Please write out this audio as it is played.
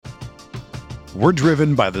We're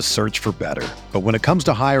driven by the search for better. But when it comes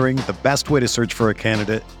to hiring, the best way to search for a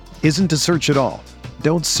candidate isn't to search at all.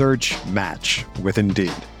 Don't search, match with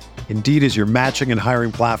Indeed. Indeed is your matching and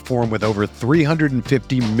hiring platform with over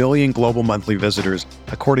 350 million global monthly visitors,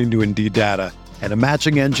 according to Indeed data, and a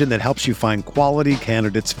matching engine that helps you find quality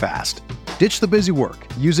candidates fast. Ditch the busy work.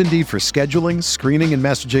 Use Indeed for scheduling, screening, and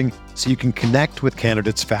messaging so you can connect with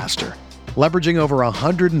candidates faster. Leveraging over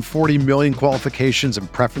 140 million qualifications and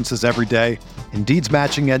preferences every day, Indeed's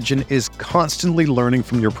matching engine is constantly learning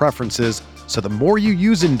from your preferences, so the more you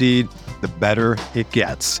use Indeed, the better it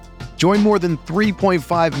gets. Join more than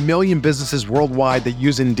 3.5 million businesses worldwide that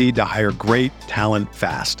use Indeed to hire great talent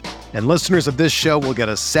fast. And listeners of this show will get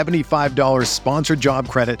a $75 sponsored job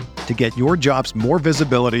credit to get your jobs more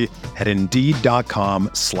visibility at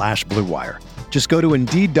Indeed.com/Blue Wire. Just go to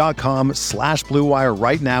Indeed.com/Blue Wire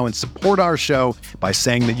right now and support our show by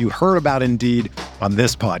saying that you heard about Indeed on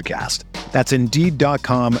this podcast. That's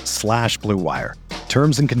Indeed.com/Blue Wire.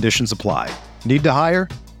 Terms and conditions apply. Need to hire?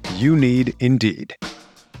 You need Indeed.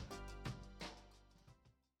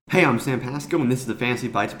 Hey, I'm Sam Pasco, and this is the Fantasy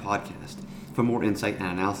Bites podcast. For more insight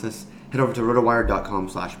and analysis, head over to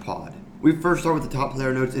RotoWire.com/pod. We first start with the top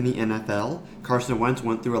player notes in the NFL. Carson Wentz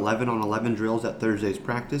went through 11 on 11 drills at Thursday's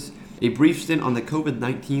practice. A brief stint on the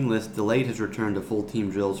COVID-19 list delayed his return to full team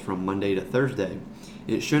drills from Monday to Thursday.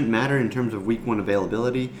 It shouldn't matter in terms of Week 1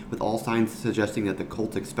 availability, with all signs suggesting that the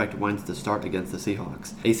Colts expect Wentz to start against the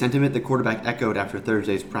Seahawks, a sentiment the quarterback echoed after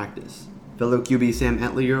Thursday's practice. Fellow QB Sam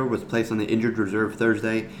Etlier was placed on the injured reserve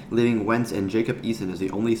Thursday, leaving Wentz and Jacob Eason as the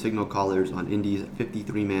only signal callers on Indy's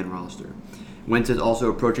 53-man roster. Wentz is also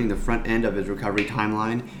approaching the front end of his recovery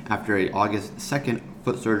timeline after a August 2nd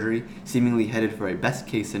foot surgery, seemingly headed for a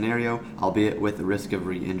best-case scenario, albeit with the risk of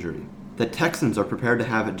re-injury. The Texans are prepared to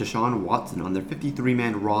have Deshaun Watson on their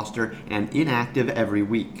 53-man roster and inactive every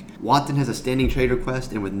week. Watson has a standing trade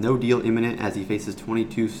request, and with no deal imminent as he faces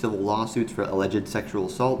 22 civil lawsuits for alleged sexual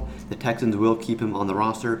assault, the Texans will keep him on the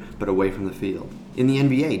roster, but away from the field. In the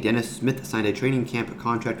NBA, Dennis Smith signed a training camp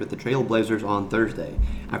contract with the Trail Blazers on Thursday.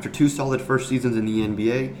 After 2 solid first seasons in the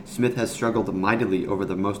NBA, Smith has struggled mightily over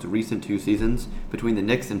the most recent 2 seasons. Between the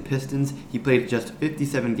Knicks and Pistons, he played just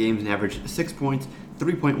 57 games and averaged 6 points,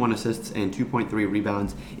 3.1 assists, and 2.3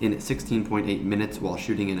 rebounds in 16.8 minutes while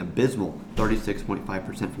shooting an abysmal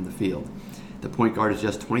 36.5% from the field. The point guard is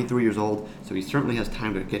just 23 years old, so he certainly has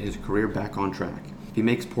time to get his career back on track. If he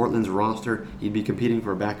makes Portland's roster, he'd be competing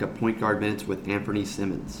for backup point guard minutes with Anthony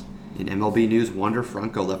Simmons. In MLB news, Wander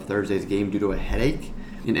Franco left Thursday's game due to a headache.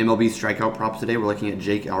 In MLB strikeout props today, we're looking at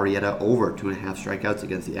Jake Arrieta over 2.5 strikeouts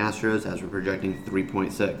against the Astros, as we're projecting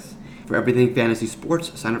 3.6. For everything fantasy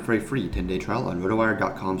sports, sign up for a free 10-day trial on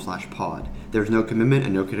RotoWire.com/pod. There's no commitment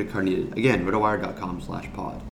and no credit card needed. Again, RotoWire.com/pod.